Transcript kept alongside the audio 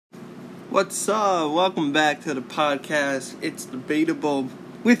What's up? Welcome back to the podcast. It's Debatable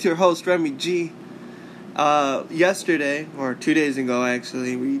with your host, Remy G. Yesterday, or 2 days ago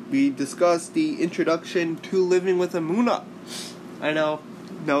actually, we discussed the introduction to Living with Emunah. I know,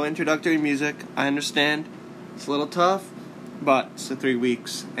 no introductory music. I understand. It's a little tough, but it's the 3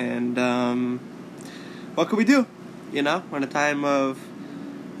 weeks. And, what can we do? You know, we're in a time of,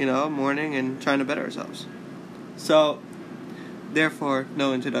 mourning and trying to better ourselves. So, therefore,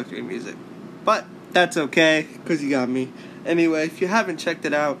 no introductory music. But that's okay, because you got me. Anyway, if you haven't checked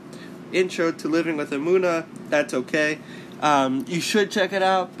it out, Intro to Living with Emunah, that's okay. You should check it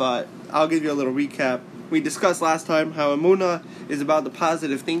out, but I'll give you a little recap. We discussed last time how Emunah is about the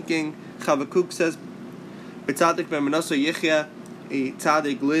positive thinking. Chavakuk says, B'tzadik b'menoso yichya, a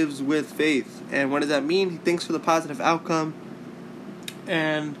tzaddik lives with faith. And what does that mean? He thinks for the positive outcome.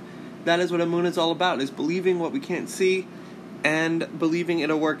 And that is what Emunah is all about, is believing what we can't see and believing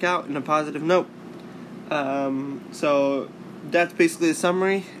it'll work out in a positive note. So that's basically a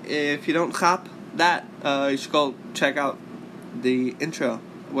summary. If you don't chop that, you should go check out the intro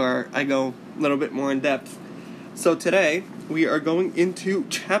where I go a little bit more in depth. So today we are going into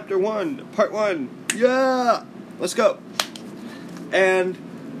chapter 1, part 1. Yeah! Let's go. And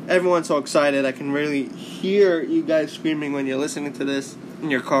everyone's so excited. I can really hear you guys screaming when you're listening to this in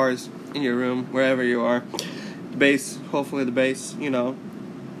your cars, in your room, wherever you are. The bass, hopefully the bass,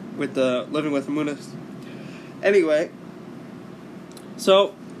 with the Living with Emunah. Anyway,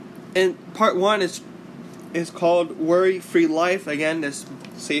 so in part 1 is called Worry-Free Life. Again, this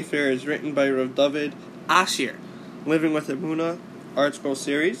sefer is written by Rav David Asher. Living with Emunah, Art Scroll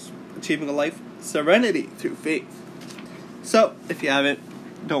series, Achieving a Life Serenity Through Faith. So, if you haven't,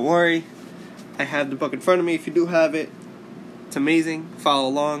 don't worry. I have the book in front of me. If you do have it, it's amazing. Follow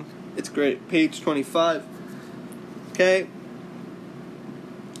along. It's great. Page 25. Okay.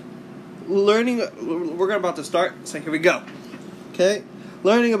 We're about to start, so here we go. Okay.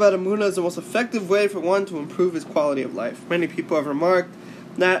 Learning about Emunah is the most effective way for one to improve his quality of life. Many people have remarked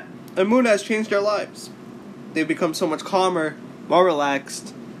that Emunah has changed their lives. They've become so much calmer, more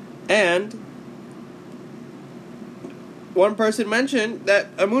relaxed, and one person mentioned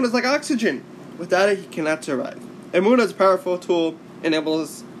that Emunah is like oxygen. Without it, he cannot survive. Emunah is a powerful tool,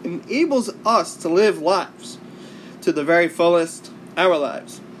 enables us to live lives to the very fullest,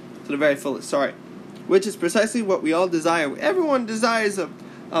 which is precisely what we all desire. Everyone desires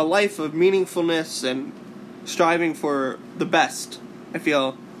a life of meaningfulness and striving for the best, I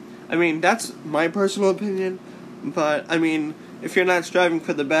feel. That's my personal opinion, but, if you're not striving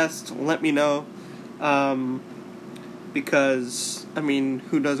for the best, let me know, because,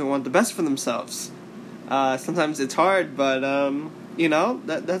 who doesn't want the best for themselves? Sometimes it's hard, but,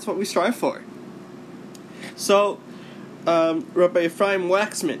 that's what we strive for. So, Rabbi Ephraim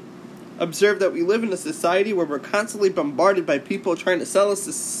Waxman observed that we live in a society where we're constantly bombarded by people trying to sell us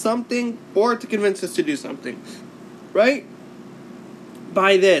something or to convince us to do something. Right?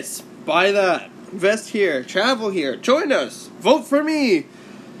 Buy this, buy that, invest here, travel here, join us, vote for me.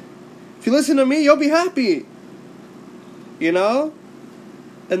 If you listen to me, you'll be happy. And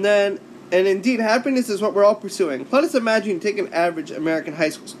indeed, happiness is what we're all pursuing. Let us imagine take an average American high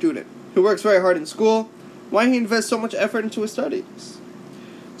school student who works very hard in school. Why he invests so much effort into his studies?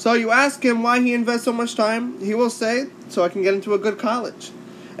 So you ask him why he invests so much time, he will say, so I can get into a good college.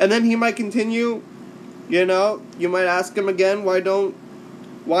 And then he might continue, you might ask him again, why do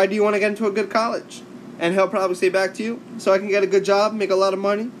you want to get into a good college? And he'll probably say back to you, so I can get a good job, make a lot of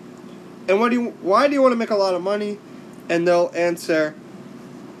money. And why do you want to make a lot of money? And they'll answer,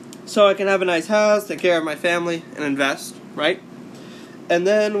 so I can have a nice house, take care of my family, and invest, right? And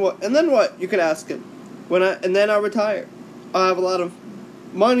then what? You could ask him. And then I'll retire. I'll have a lot of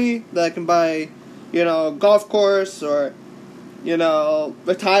money that I can buy, a golf course, or,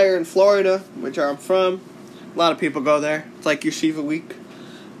 retire in Florida, which I'm from. A lot of people go there. It's like Yeshiva week.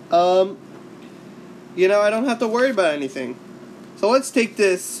 I don't have to worry about anything. So let's take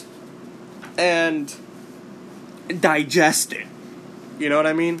this and digest it. You know what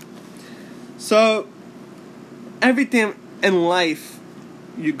I mean? So, everything in life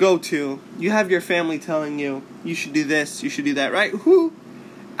you go to, you have your family telling you, you should do this, you should do that, right? Who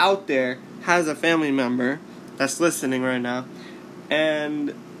out there has a family member that's listening right now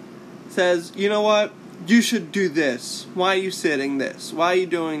and says, you know what, you should do this. Why are you sitting this? Why are you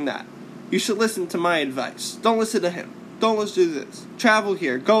doing that? You should listen to my advice. Don't listen to him. Don't listen to this. Travel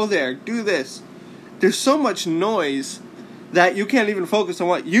here, go there, do this. There's so much noise that you can't even focus on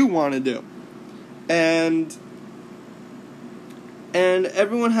what you want to do. And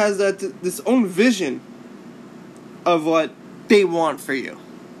everyone has this own vision of what they want for you.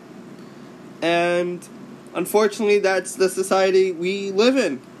 And unfortunately, that's the society we live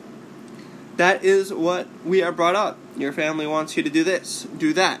in. That is what we are brought up. Your family wants you to do this,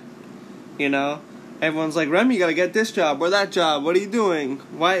 do that. You know? Everyone's like, Remy, you gotta get this job or that job. What are you doing?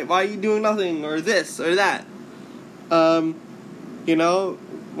 Why are you doing nothing? Or this or that. You know,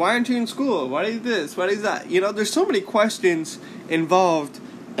 why aren't you in school? Why do you this? Why do you that? You know, there's so many questions involved,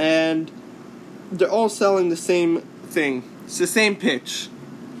 and they're all selling the same thing. It's the same pitch.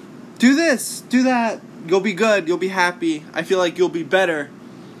 Do this, do that. You'll be good. You'll be happy. I feel like you'll be better.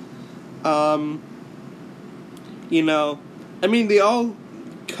 You know, I mean, they all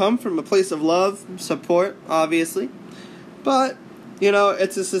come from a place of love, support, obviously. But, you know,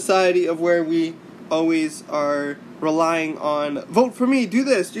 it's a society of where we always are relying on, vote for me, do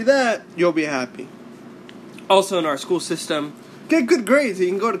this, do that, you'll be happy. Also in our school system, get good grades, you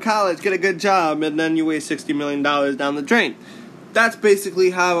can go to college, get a good job, and then you waste $60 million down the drain. That's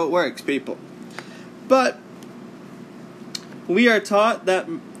basically how it works, people. But we are taught that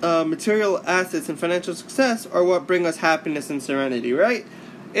material assets and financial success are what bring us happiness and serenity, right?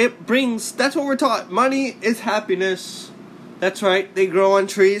 That's what we're taught. Money is happiness. That's right, they grow on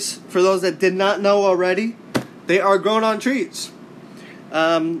trees. For those that did not know already, they are grown on trees.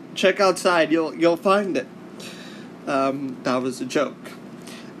 Check outside, you'll find it. That was a joke.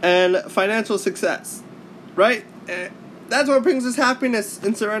 And financial success, right? That's what brings us happiness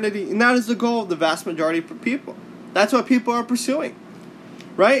and serenity, and that is the goal of the vast majority of people. That's what people are pursuing,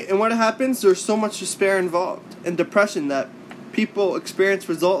 right? And what happens? There's so much despair involved and depression that people experience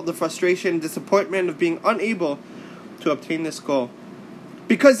result of the frustration and disappointment of being unable to obtain this goal.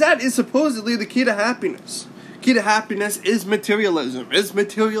 Because that is supposedly the key to happiness. Key to happiness is materialism, is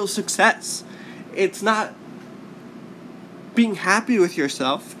material success. It's not being happy with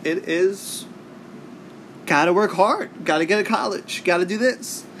yourself. It is gotta work hard, gotta get to college, gotta do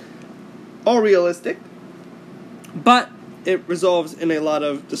this. All realistic. But it resolves in a lot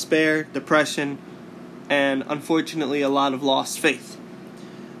of despair, depression, and unfortunately a lot of lost faith.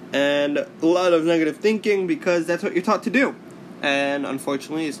 And a lot of negative thinking because that's what you're taught to do. And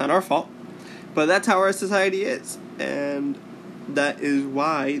unfortunately it's not our fault. But that's how our society is. And that is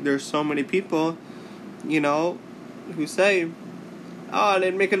why there's so many people, you know, who say, oh, I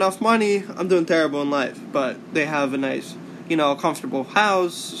didn't make enough money, I'm doing terrible in life. But they have a nice, you know, comfortable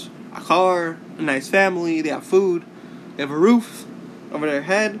house, a car, a nice family, they have food, they have a roof over their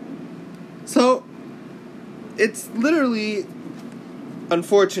head. So, it's literally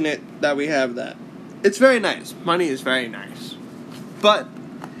unfortunate that we have that. It's very nice. Money is very nice. But,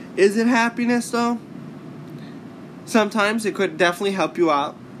 is it happiness though? Sometimes it could definitely help you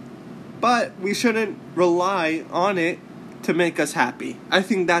out. But we shouldn't rely on it to make us happy. I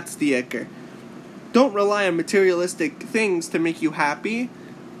think that's the ikar. Don't rely on materialistic things to make you happy.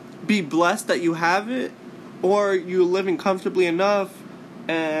 Be blessed that you have it, or you're living comfortably enough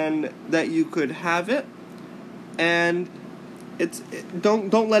and that you could have it. And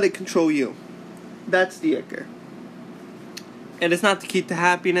don't let it control you. That's the ikar. And it's not the key to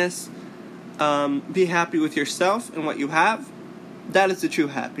happiness. Be happy with yourself and what you have. That is the true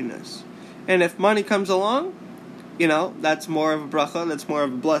happiness. And if money comes along, you know, that's more of a bracha, that's more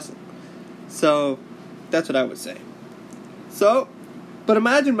of a blessing. So, that's what I would say. So, but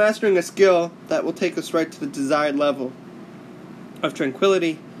imagine mastering a skill that will take us right to the desired level of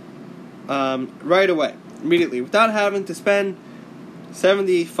tranquility right away, immediately, without having to spend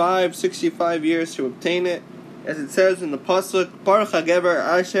 65 years to obtain it. As it says in the pasuk, Baruch HaGever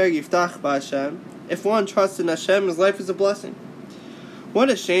Asher Yiftach B'Hashem. If one trusts in Hashem, his life is a blessing. What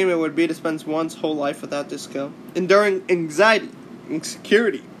a shame it would be to spend one's whole life without this skill, enduring anxiety,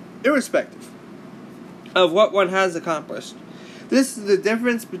 insecurity, irrespective of what one has accomplished. This is the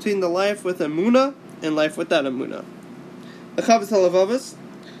difference between the life with Emunah and life without Emunah. The Chavos HaLevavos,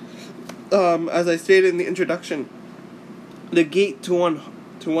 as I stated in the introduction, the gate to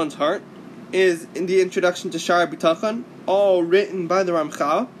one's heart is in the introduction to Sha'ar B'Tachon, all written by the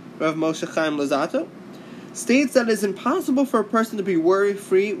Ramchal, Rav Moshe Chaim Luzzatto, states that it is impossible for a person to be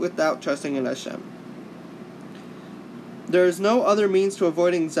worry-free without trusting in Hashem. There is no other means to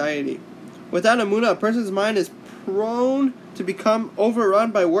avoid anxiety. Without Emunah, a person's mind is prone to become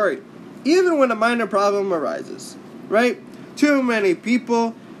overrun by worry, even when a minor problem arises. Right? Too many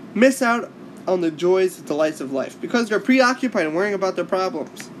people miss out on the joys and delights of life because they're preoccupied and worrying about their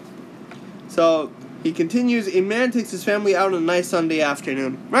problems. So, he continues, a man takes his family out on a nice Sunday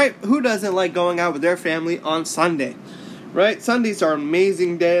afternoon. Right? Who doesn't like going out with their family on Sunday? Right? Sundays are an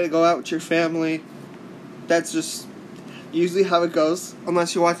amazing day to go out with your family. That's just usually how it goes,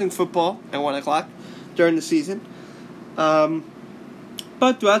 unless you're watching football at 1 o'clock during the season.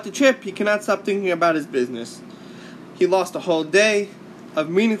 But throughout the trip, he cannot stop thinking about his business. He lost a whole day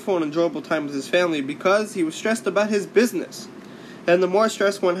of meaningful and enjoyable time with his family because he was stressed about his business. And the more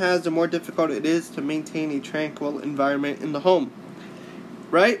stress one has, the more difficult it is to maintain a tranquil environment in the home.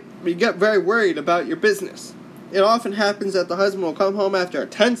 Right? You get very worried about your business. It often happens that the husband will come home after a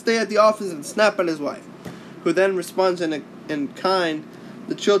tense day at the office and snap at his wife, who then responds in kind.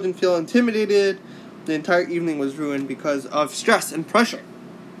 The children feel intimidated. The entire evening was ruined because of stress and pressure.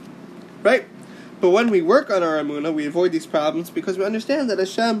 Right? But when we work on our emunah, we avoid these problems because we understand that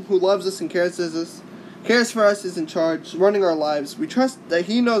Hashem, who loves us and cares for us, is in charge, running our lives. We trust that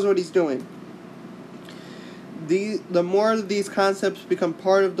He knows what He's doing. The more these concepts become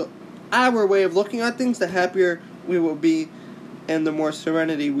part of our way of looking at things, the happier we will be, and the more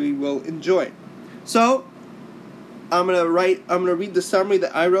serenity we will enjoy. So, I'm gonna read the summary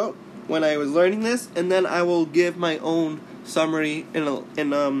that I wrote when I was learning this, and then I will give my own summary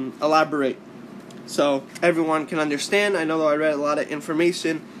and elaborate, so everyone can understand. I know that I read a lot of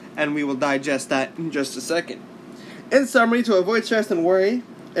information, and we will digest that in just a second. In summary, to avoid stress and worry,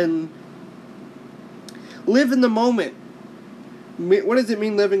 and live in the moment. What does it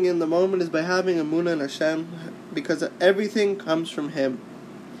mean living in the moment? Is by having emunah in Hashem, because everything comes from Him,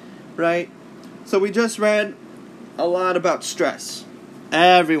 right? So we just read a lot about stress.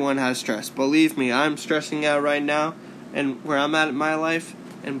 Everyone has stress. Believe me, I'm stressing out right now, and where I'm at in my life,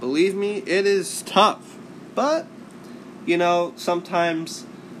 and believe me, it is tough. But, sometimes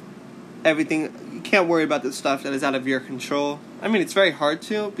you can't worry about the stuff that is out of your control. I mean, it's very hard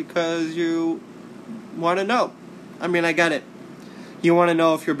to, because you want to know. I mean, I get it. You want to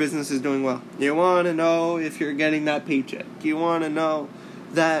know if your business is doing well. You want to know if you're getting that paycheck. You want to know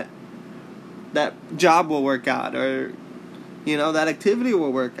that job will work out, or that activity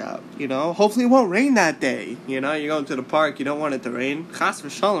will work out. Hopefully it won't rain that day. You're going to the park, you don't want it to rain. Chas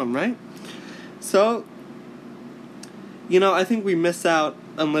v'shalom, right? So, I think we miss out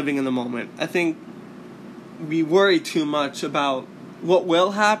on living in the moment. I think we worry too much about what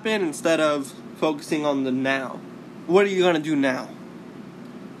will happen instead of focusing on the now. What are you going to do now?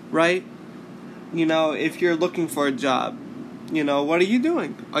 Right? If you're looking for a job, what are you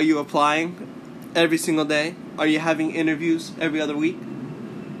doing? Are you applying every single day? Are you having interviews every other week?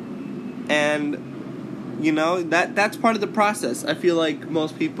 And, that's part of the process. I feel like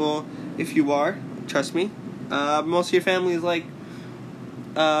most people, if you are, trust me, most of your family is like,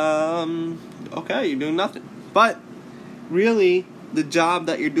 okay, you're doing nothing. But, really, the job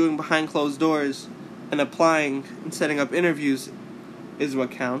that you're doing behind closed doors and applying and setting up interviews is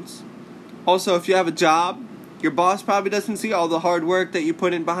what counts. Also, if you have a job, your boss probably doesn't see all the hard work that you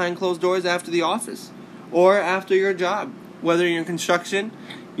put in behind closed doors after the office or after your job. Whether you're in construction,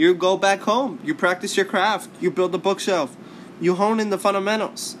 you go back home, you practice your craft, you build a bookshelf, you hone in the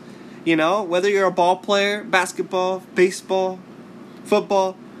fundamentals. Whether you're a ball player, basketball, baseball,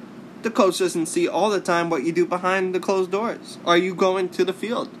 football, the coach doesn't see all the time what you do behind the closed doors. Are you going to the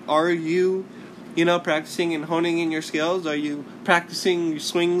field? Are you practicing and honing in your skills? Are you practicing your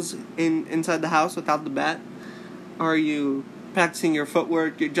swings inside the house without the bat? Are you practicing your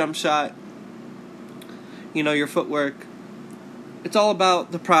footwork, your jump shot, your footwork? It's all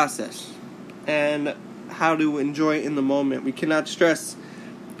about the process and how to enjoy it in the moment. We cannot stress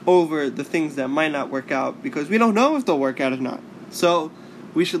over the things that might not work out because we don't know if they'll work out or not. So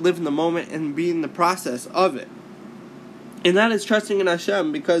we should live in the moment and be in the process of it. And that is trusting in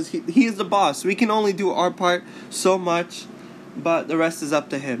Hashem, because He is the boss. We can only do our part so much, but the rest is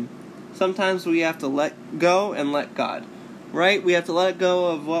up to Him. Sometimes we have to let go and let God, right? We have to let go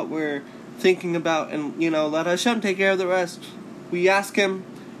of what we're thinking about and, let Hashem take care of the rest. We ask Him,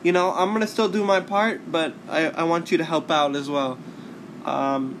 I'm going to still do my part, but I want you to help out as well.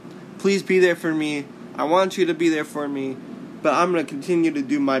 Please be there for me. I want you to be there for me, but I'm going to continue to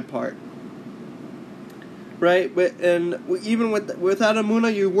do my part. Right? And even without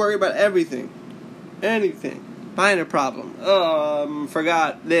emunah, you worry about everything. Anything. Find a problem.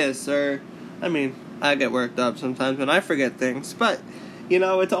 Forgot this. I get worked up sometimes when I forget things. But,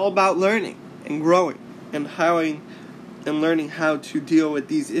 it's all about learning and growing and learning how to deal with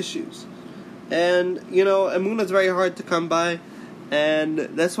these issues. And, emunah is very hard to come by. And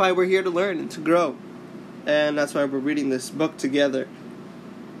that's why we're here to learn and to grow. And that's why we're reading this book together.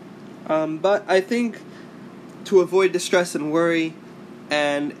 But I think to avoid the stress and worry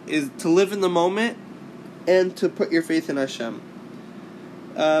is to live in the moment and to put your faith in Hashem.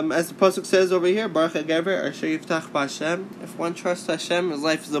 As the pasuk says over here, Baruch HaGever Asher Yiftach B'Hashem. If one trusts Hashem, his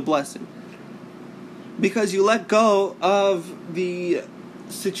life is a blessing. Because you let go of the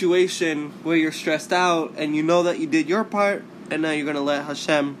situation where you're stressed out and you know that you did your part, and now you're going to let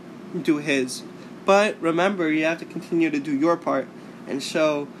Hashem do His. But remember, you have to continue to do your part and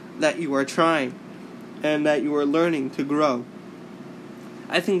show that you are trying and that you are learning to grow.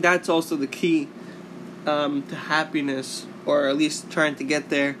 I think that's also the key to happiness, or at least trying to get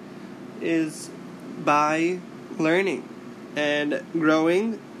there, is by learning and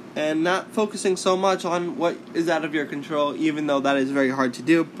growing and not focusing so much on what is out of your control, even though that is very hard to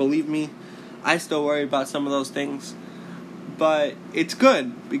do. Believe me, I still worry about some of those things. But it's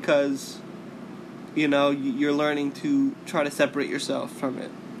good because, you're learning to try to separate yourself from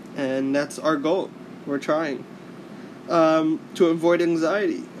it. And that's our goal. We're trying to avoid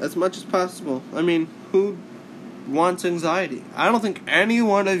anxiety as much as possible. I mean, who wants anxiety? I don't think any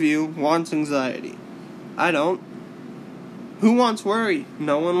one of you wants anxiety. I don't. Who wants worry?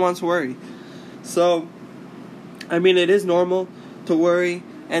 No one wants worry. So, it is normal to worry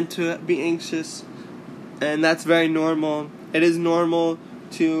and to be anxious, and that's very normal. It is normal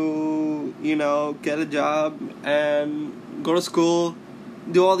to, get a job and go to school,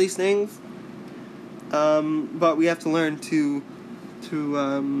 do all these things. But we have to learn to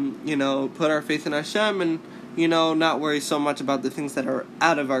put our faith in Hashem and, not worry so much about the things that are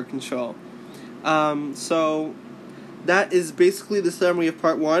out of our control. So that is basically the summary of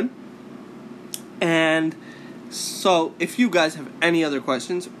part 1. And so if you guys have any other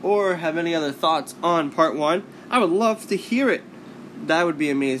questions or have any other thoughts on part 1, I would love to hear it. That would be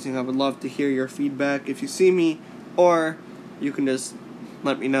amazing. I would love to hear your feedback if you see me, or you can just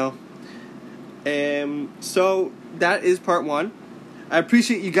let me know. So that is part 1. I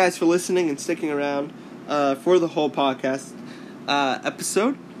appreciate you guys for listening and sticking around for the whole podcast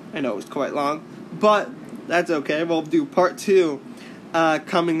episode. I know it was quite long, but that's okay. We'll do part 2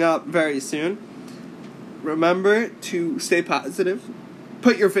 coming up very soon. Remember to stay positive,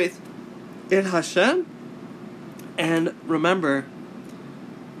 put your faith in Hashem, and remember,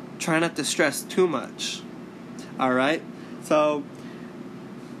 try not to stress too much. Alright? So,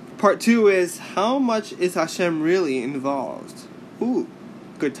 part 2 is, how much is Hashem really involved? Ooh,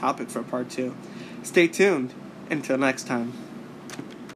 good topic for part 2. Stay tuned. Until next time.